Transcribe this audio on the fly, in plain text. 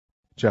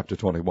Chapter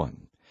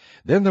 21.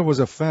 Then there was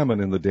a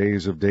famine in the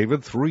days of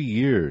David 3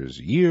 years,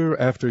 year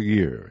after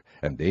year.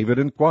 And David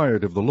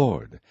inquired of the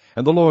Lord.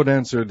 And the Lord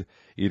answered,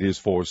 It is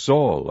for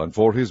Saul, and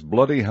for his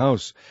bloody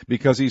house,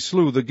 because he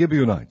slew the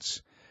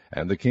Gibeonites.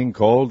 And the king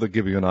called the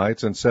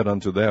Gibeonites, and said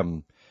unto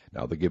them,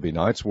 Now the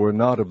Gibeonites were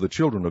not of the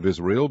children of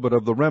Israel, but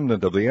of the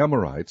remnant of the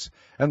Amorites.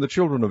 And the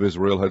children of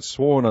Israel had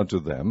sworn unto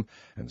them,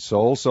 and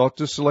Saul sought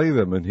to slay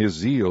them in his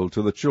zeal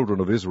to the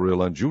children of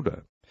Israel and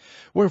Judah.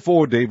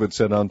 Wherefore David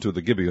said unto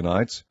the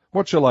Gibeonites,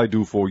 What shall I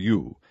do for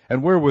you?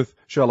 And wherewith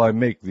shall I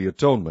make the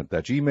atonement,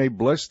 that ye may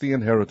bless the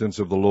inheritance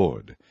of the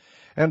Lord?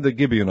 And the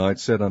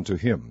Gibeonites said unto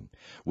him,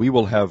 We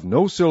will have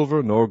no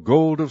silver nor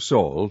gold of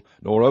Saul,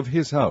 nor of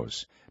his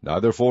house,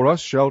 neither for us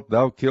shalt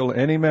thou kill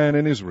any man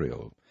in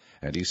Israel.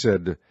 And he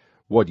said,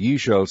 What ye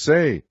shall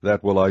say,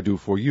 that will I do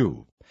for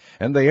you.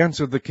 And they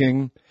answered the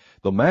king,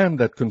 The man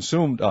that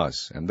consumed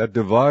us, and that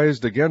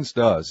devised against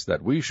us,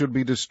 that we should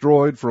be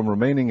destroyed from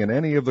remaining in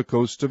any of the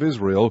coasts of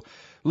Israel,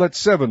 let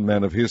 7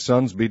 men of his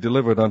sons be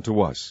delivered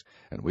unto us,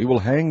 and we will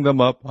hang them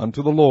up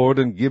unto the Lord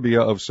in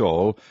Gibeah of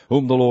Saul,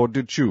 whom the Lord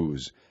did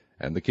choose.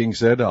 And the king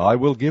said, I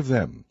will give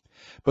them.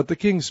 But the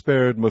king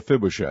spared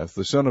Mephibosheth,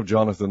 the son of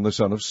Jonathan, the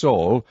son of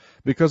Saul,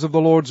 because of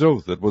the Lord's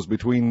oath that was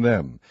between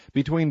them,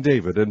 between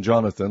David and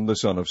Jonathan, the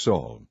son of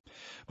Saul.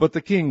 But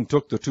the king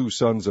took the 2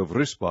 sons of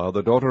Rizpah,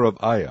 the daughter of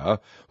Aiah,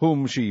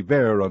 whom she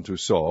bare unto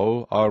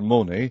Saul,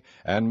 Armoni,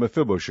 and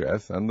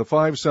Mephibosheth, and the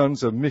 5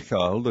 sons of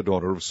Michal, the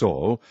daughter of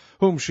Saul,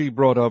 whom she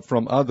brought up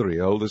from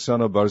Adriel, the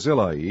son of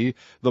Barzillai,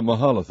 the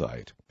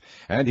Mahalathite.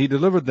 And he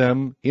delivered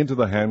them into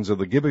the hands of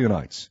the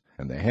Gibeonites,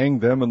 and they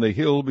hanged them in the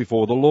hill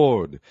before the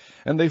Lord.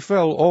 And they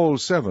fell all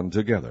 7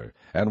 together,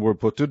 and were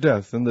put to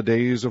death in the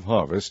days of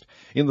harvest,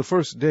 in the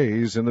first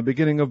days in the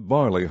beginning of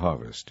barley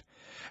harvest.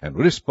 And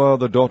Rizpah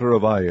the daughter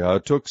of Aiah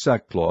took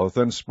sackcloth,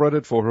 and spread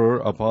it for her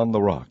upon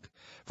the rock,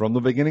 from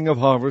the beginning of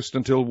harvest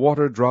until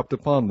water dropped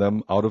upon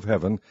them out of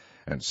heaven,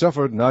 and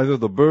suffered neither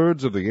the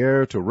birds of the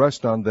air to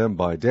rest on them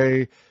by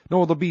day,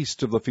 nor the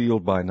beasts of the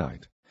field by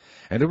night.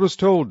 And it was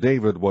told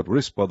David what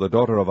Rizpah the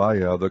daughter of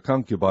Aiah, the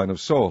concubine of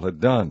Saul,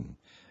 had done.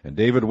 And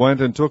David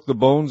went and took the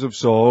bones of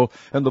Saul,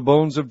 and the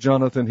bones of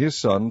Jonathan his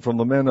son, from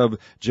the men of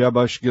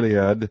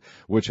Jabesh-Gilead,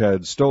 which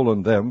had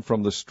stolen them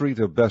from the street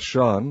of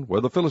Bethshan,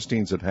 where the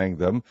Philistines had hanged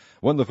them,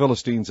 when the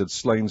Philistines had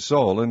slain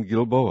Saul in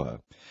Gilboa.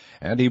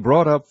 And he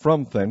brought up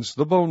from thence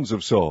the bones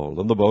of Saul,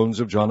 and the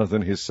bones of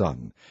Jonathan his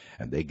son.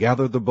 And they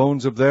gathered the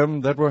bones of them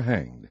that were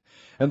hanged.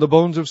 And the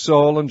bones of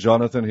Saul and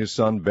Jonathan his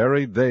son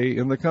buried they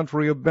in the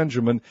country of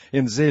Benjamin,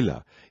 in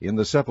Zelah, in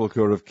the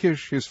sepulchre of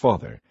Kish his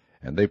father.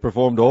 And they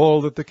performed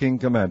all that the king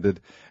commanded,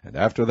 and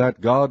after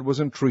that God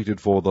was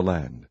entreated for the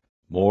land.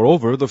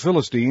 Moreover, the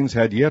Philistines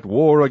had yet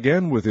war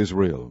again with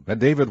Israel, and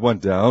David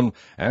went down,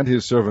 and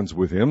his servants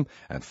with him,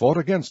 and fought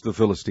against the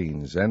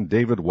Philistines, and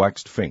David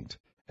waxed faint.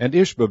 And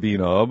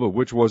Ishbabenob,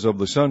 which was of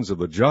the sons of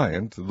the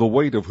giant, the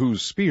weight of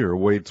whose spear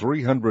weighed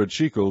 300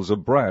 shekels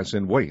of brass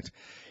in weight,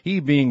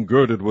 he being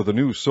girded with a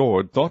new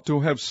sword, thought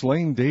to have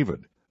slain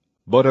David.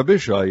 But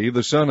Abishai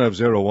the son of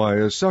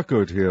Zeruiah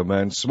succored him,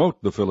 and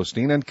smote the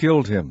Philistine, and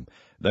killed him.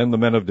 Then the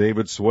men of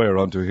David sware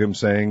unto him,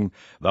 saying,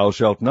 Thou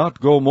shalt not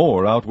go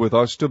more out with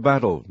us to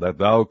battle, that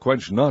thou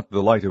quench not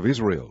the light of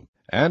Israel.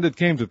 And it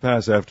came to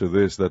pass after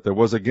this, that there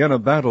was again a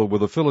battle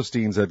with the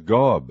Philistines at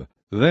Gob.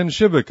 Then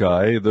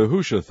Shibbekai the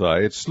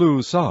Hushathite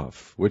slew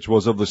Saph, which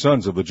was of the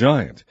sons of the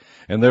giant.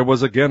 And there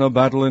was again a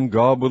battle in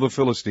Gob with the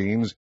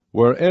Philistines,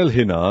 where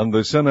Elhanan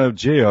the son of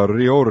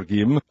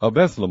Jeareorgim, a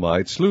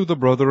Bethlehemite, slew the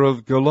brother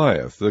of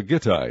Goliath the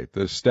Gittite,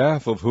 the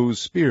staff of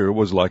whose spear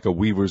was like a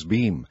weaver's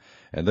beam.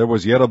 And there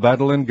was yet a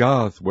battle in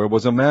Gath, where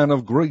was a man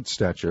of great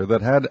stature,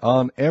 that had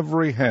on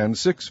every hand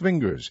 6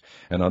 fingers,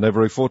 and on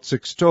every foot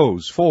 6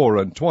 toes, 24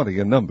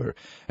 in number.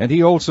 And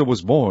he also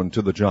was born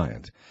to the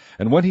giant.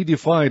 And when he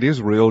defied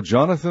Israel,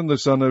 Jonathan the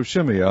son of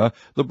Shimeah,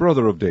 the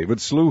brother of David,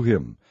 slew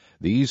him.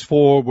 These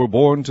 4 were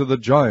born to the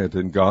giant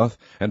in Gath,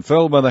 and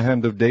fell by the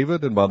hand of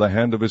David, and by the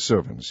hand of his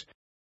servants.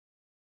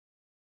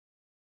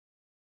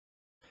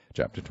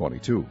 Chapter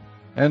 22.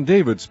 And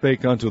David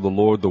spake unto the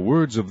Lord the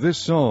words of this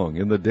song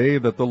in the day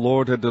that the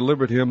Lord had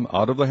delivered him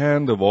out of the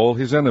hand of all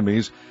his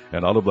enemies,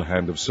 and out of the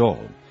hand of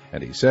Saul.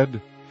 And he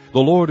said,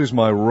 The Lord is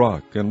my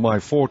rock, and my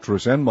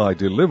fortress, and my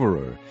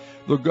deliverer.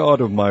 The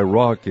God of my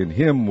rock, in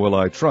him will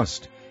I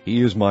trust.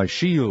 He is my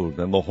shield,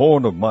 and the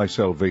horn of my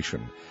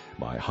salvation,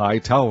 my high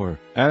tower,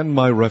 and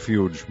my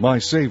refuge, my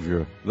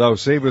Saviour. Thou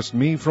savest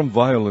me from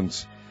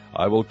violence.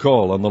 I will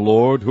call on the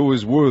Lord, who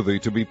is worthy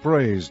to be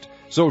praised.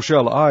 So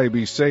shall I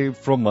be saved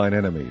from mine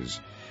enemies.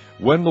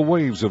 When the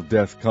waves of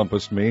death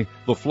compassed me,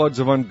 the floods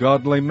of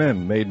ungodly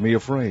men made me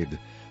afraid.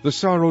 The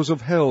sorrows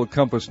of hell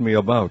compassed me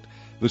about.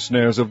 The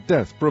snares of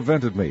death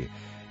prevented me.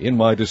 In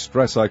my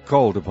distress I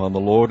called upon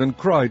the Lord, and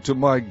cried to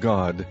my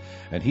God.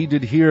 And he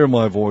did hear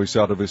my voice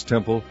out of his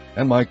temple,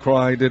 and my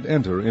cry did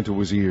enter into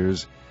his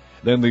ears.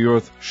 Then the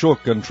earth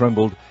shook and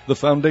trembled, the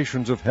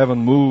foundations of heaven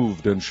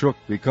moved and shook,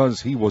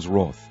 because he was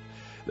wroth.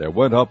 There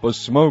went up a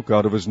smoke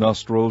out of his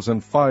nostrils,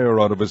 and fire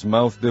out of his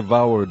mouth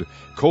devoured.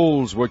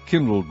 Coals were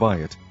kindled by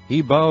it.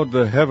 He bowed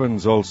the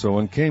heavens also,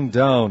 and came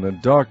down, and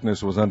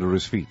darkness was under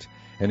his feet.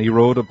 And he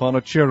rode upon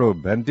a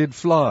cherub, and did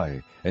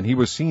fly, and he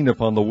was seen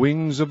upon the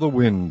wings of the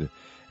wind.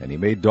 And he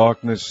made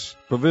darkness,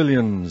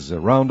 pavilions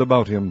round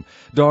about him,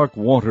 dark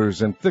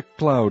waters, and thick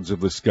clouds of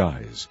the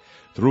skies.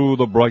 Through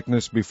the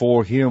brightness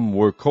before him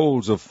were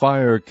coals of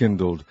fire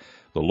kindled.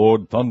 The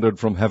Lord thundered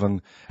from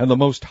heaven, and the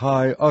Most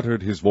High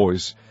uttered his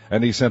voice.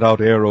 And he sent out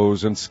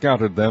arrows, and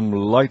scattered them,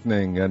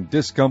 lightning, and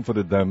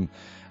discomfited them.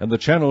 And the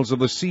channels of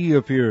the sea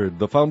appeared,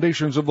 the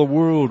foundations of the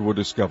world were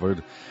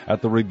discovered,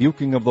 at the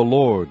rebuking of the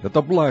Lord, at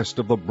the blast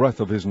of the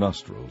breath of his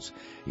nostrils.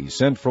 He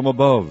sent from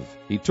above,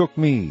 he took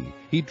me,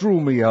 he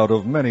drew me out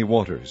of many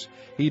waters.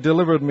 He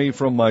delivered me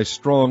from my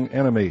strong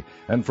enemy,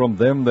 and from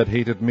them that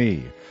hated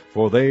me,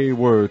 for they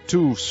were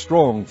too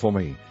strong for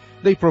me.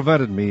 They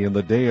prevented me in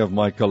the day of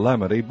my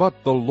calamity,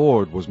 but the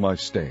Lord was my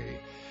stay.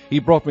 He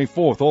brought me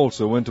forth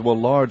also into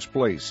a large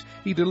place.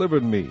 He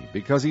delivered me,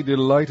 because he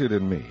delighted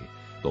in me.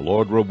 The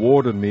Lord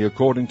rewarded me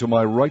according to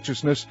my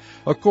righteousness,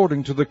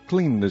 according to the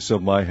cleanness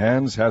of my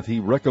hands hath he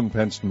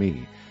recompensed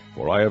me.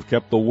 For I have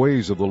kept the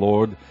ways of the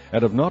Lord,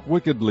 and have not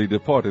wickedly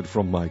departed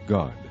from my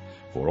God.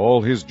 For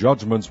all his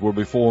judgments were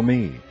before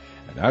me,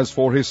 and as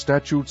for his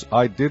statutes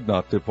I did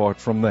not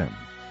depart from them.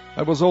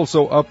 I was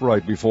also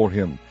upright before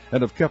him,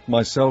 and have kept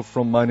myself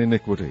from mine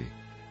iniquity.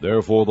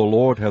 Therefore the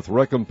Lord hath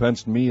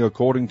recompensed me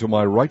according to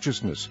my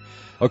righteousness,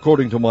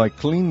 according to my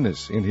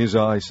cleanness in his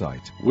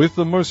eyesight. With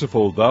the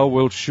merciful thou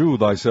wilt shew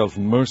thyself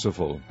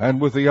merciful, and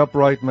with the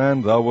upright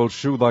man thou wilt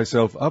shew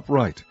thyself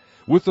upright.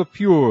 With the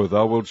pure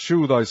thou wilt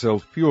shew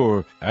thyself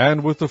pure,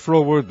 and with the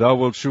froward thou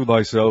wilt shew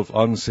thyself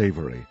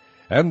unsavory.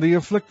 And the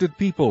afflicted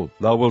people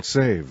thou wilt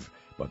save.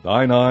 But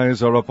thine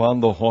eyes are upon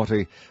the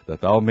haughty,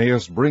 that thou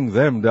mayest bring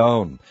them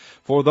down.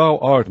 For thou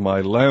art my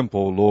lamp,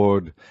 O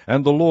Lord,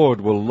 and the Lord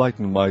will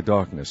lighten my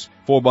darkness.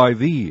 For by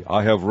thee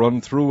I have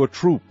run through a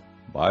troop.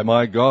 By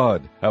my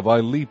God have I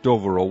leaped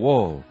over a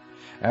wall.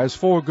 As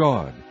for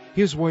God,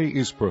 his way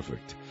is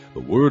perfect. The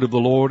word of the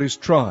Lord is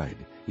tried.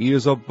 He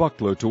is a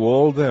buckler to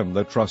all them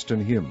that trust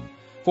in him.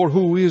 For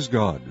who is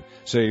God,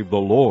 save the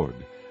Lord?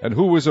 And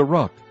who is a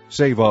rock,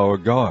 save our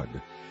God?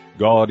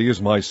 God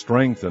is my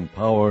strength and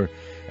power,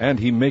 and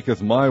he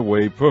maketh my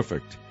way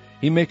perfect.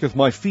 He maketh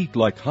my feet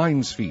like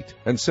hinds' feet,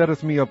 and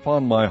setteth me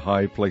upon my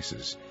high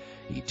places.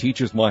 He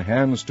teacheth my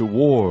hands to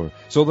war,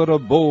 so that a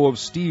bow of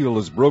steel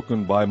is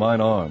broken by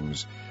mine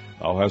arms.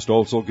 Thou hast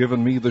also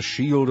given me the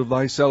shield of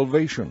thy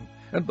salvation,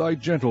 and thy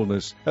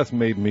gentleness hath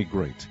made me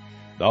great.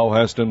 Thou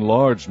hast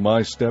enlarged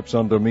my steps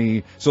under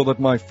me, so that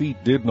my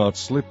feet did not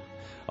slip.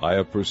 I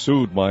have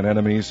pursued mine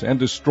enemies, and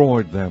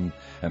destroyed them,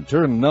 and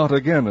turned not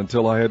again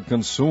until I had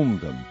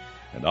consumed them.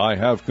 And I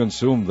have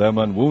consumed them,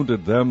 and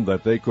wounded them,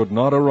 that they could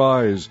not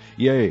arise.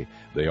 Yea,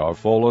 they are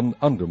fallen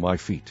under my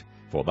feet.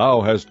 For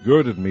thou hast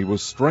girded me with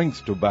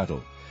strength to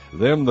battle.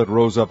 Them that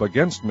rose up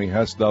against me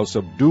hast thou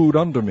subdued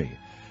under me.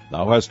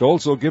 Thou hast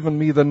also given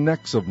me the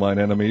necks of mine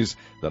enemies,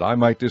 that I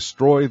might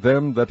destroy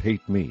them that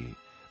hate me.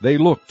 They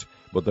looked,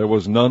 but there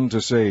was none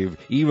to save,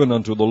 even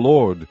unto the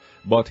Lord,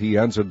 but he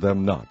answered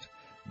them not.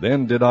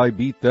 Then did I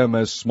beat them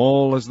as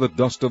small as the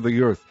dust of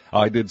the earth.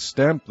 I did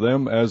stamp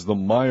them as the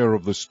mire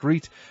of the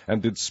street,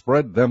 and did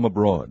spread them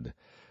abroad.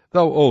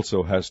 Thou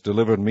also hast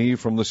delivered me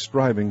from the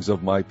strivings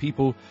of my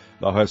people.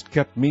 Thou hast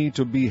kept me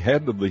to be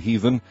head of the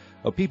heathen.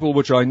 A people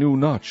which I knew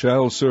not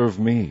shall serve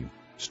me.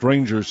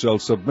 Strangers shall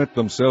submit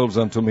themselves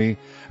unto me.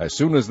 As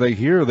soon as they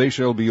hear, they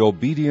shall be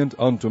obedient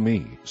unto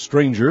me.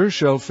 Strangers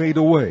shall fade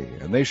away,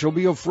 and they shall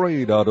be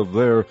afraid out of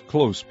their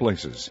close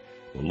places.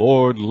 The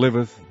Lord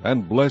liveth,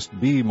 and blessed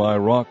be my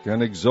rock,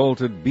 and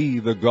exalted be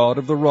the God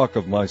of the rock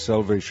of my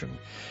salvation.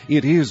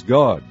 It is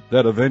God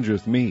that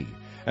avengeth me,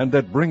 and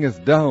that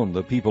bringeth down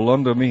the people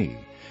under me,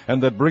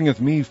 and that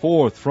bringeth me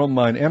forth from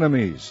mine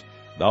enemies.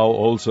 Thou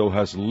also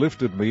hast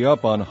lifted me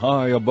up on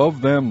high above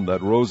them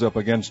that rose up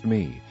against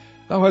me.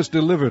 Thou hast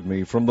delivered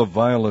me from the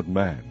violent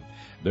man.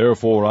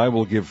 Therefore I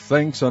will give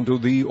thanks unto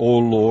thee, O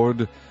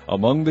Lord,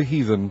 among the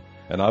heathen,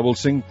 and I will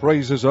sing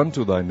praises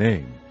unto thy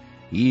name.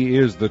 He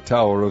is the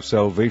tower of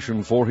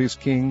salvation for his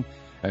king,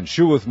 and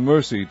sheweth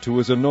mercy to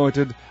his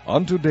anointed,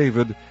 unto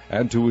David,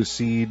 and to his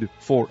seed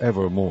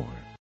forevermore.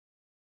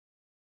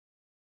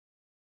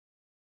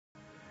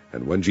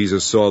 And when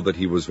Jesus saw that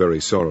he was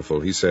very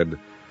sorrowful, he said,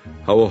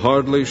 How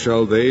hardly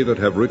shall they that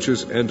have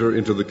riches enter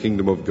into the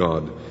kingdom of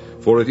God?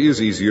 For it is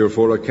easier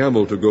for a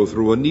camel to go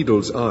through a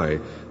needle's eye,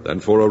 than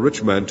for a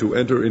rich man to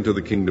enter into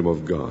the kingdom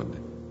of God.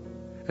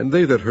 And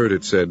they that heard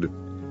it said,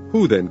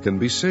 Who then can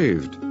be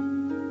saved?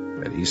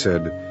 And he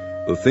said,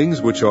 The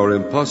things which are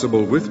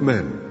impossible with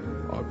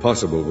men are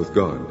possible with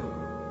God.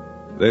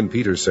 Then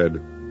Peter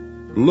said,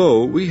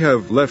 Lo, we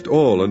have left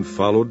all and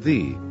followed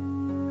thee.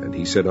 And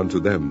he said unto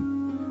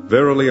them,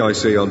 Verily I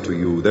say unto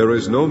you, there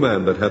is no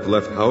man that hath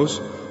left house,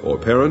 or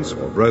parents,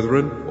 or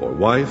brethren, or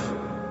wife,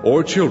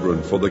 or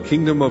children, for the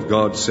kingdom of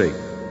God's sake,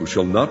 who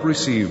shall not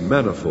receive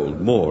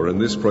manifold more in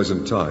this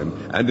present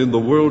time, and in the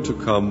world to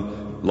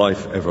come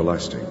life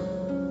everlasting.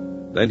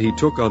 Then he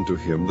took unto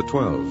him the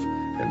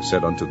 12, and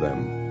said unto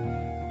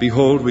them,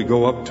 Behold, we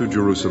go up to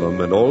Jerusalem,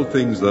 and all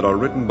things that are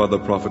written by the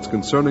prophets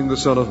concerning the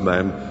Son of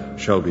Man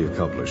shall be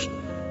accomplished.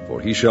 For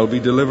he shall be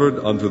delivered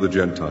unto the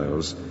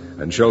Gentiles,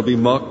 and shall be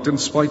mocked and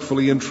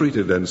spitefully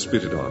entreated and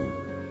spitted on.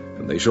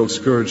 And they shall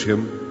scourge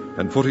him,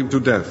 and put him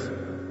to death,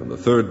 and the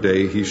third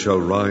day he shall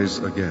rise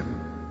again.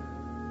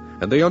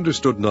 And they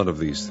understood none of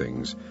these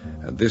things,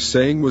 and this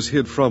saying was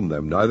hid from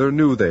them, neither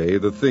knew they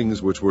the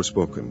things which were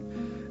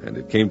spoken. And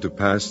it came to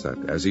pass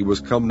that, as he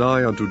was come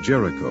nigh unto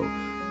Jericho,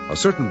 a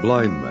certain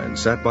blind man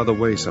sat by the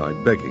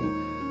wayside begging,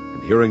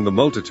 and hearing the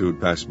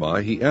multitude pass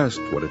by, he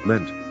asked what it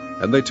meant.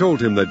 And they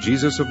told him that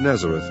Jesus of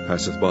Nazareth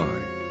passeth by.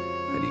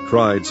 And he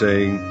cried,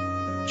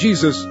 saying,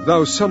 Jesus,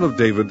 thou Son of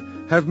David,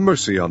 have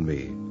mercy on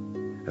me.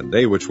 And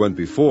they which went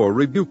before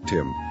rebuked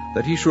him,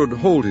 that he should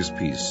hold his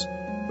peace.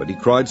 But he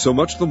cried so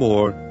much the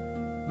more,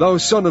 Thou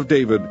Son of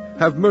David,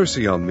 have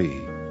mercy on me.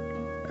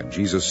 And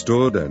Jesus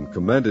stood and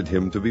commanded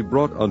him to be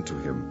brought unto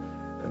him.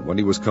 And when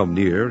he was come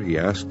near, he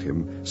asked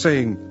him,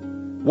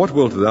 saying, What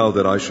wilt thou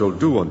that I shall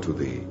do unto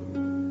thee?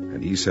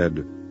 And he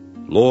said,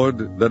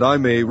 Lord, that I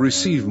may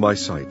receive my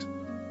sight.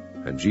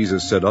 And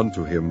Jesus said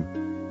unto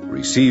him,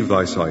 Receive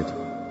thy sight,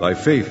 thy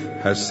faith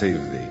has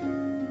saved thee.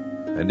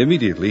 And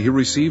immediately he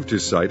received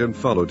his sight, and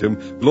followed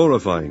him,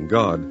 glorifying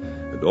God.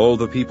 And all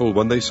the people,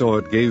 when they saw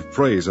it, gave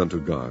praise unto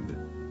God.